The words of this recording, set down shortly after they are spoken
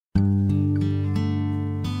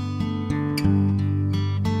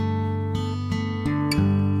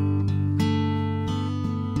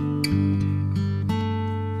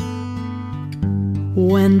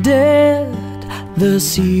When did the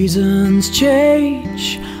seasons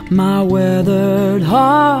change? My weathered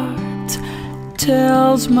heart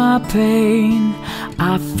tells my pain.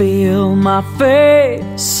 I fill my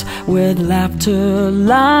face with laughter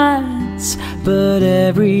lines, but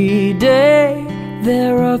every day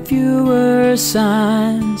there are fewer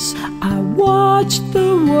signs. I watch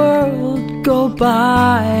the world go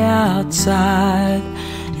by outside.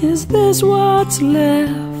 Is this what's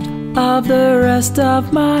left of the rest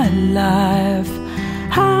of my life?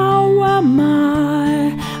 How am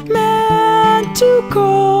I meant to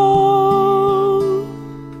go?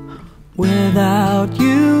 Without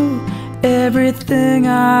you, everything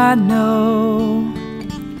I know.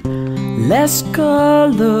 Less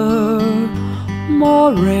color,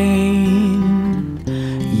 more rain.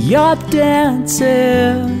 You're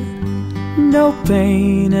dancing, no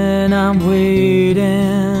pain, and I'm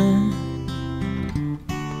waiting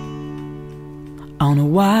on a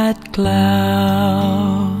white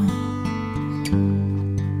cloud.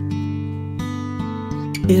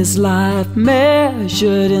 Is life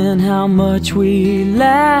measured in how much we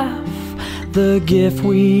laugh? The gift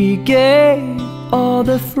we gave, or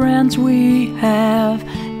the friends we have?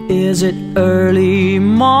 Is it early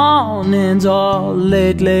mornings or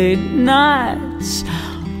late nights?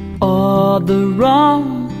 Or the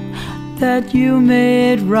wrong that you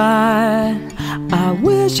made right? I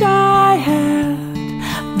wish I had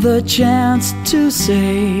the chance to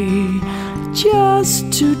say,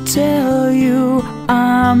 just to tell you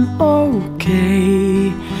I'm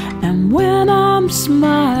okay. And when I'm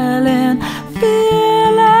smiling,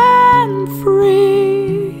 feeling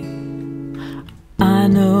free, I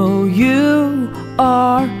know you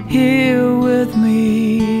are here with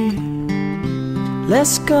me.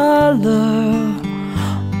 Less color,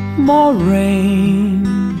 more rain.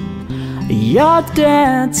 You're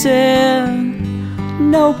dancing,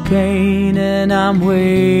 no pain, and I'm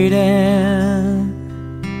waiting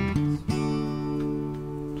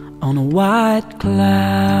on a white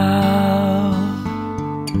cloud.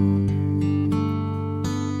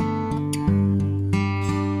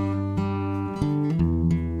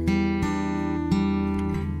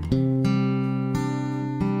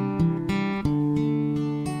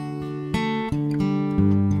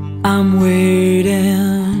 I'm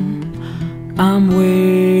waiting, I'm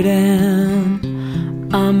waiting,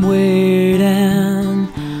 I'm waiting,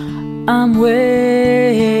 I'm waiting.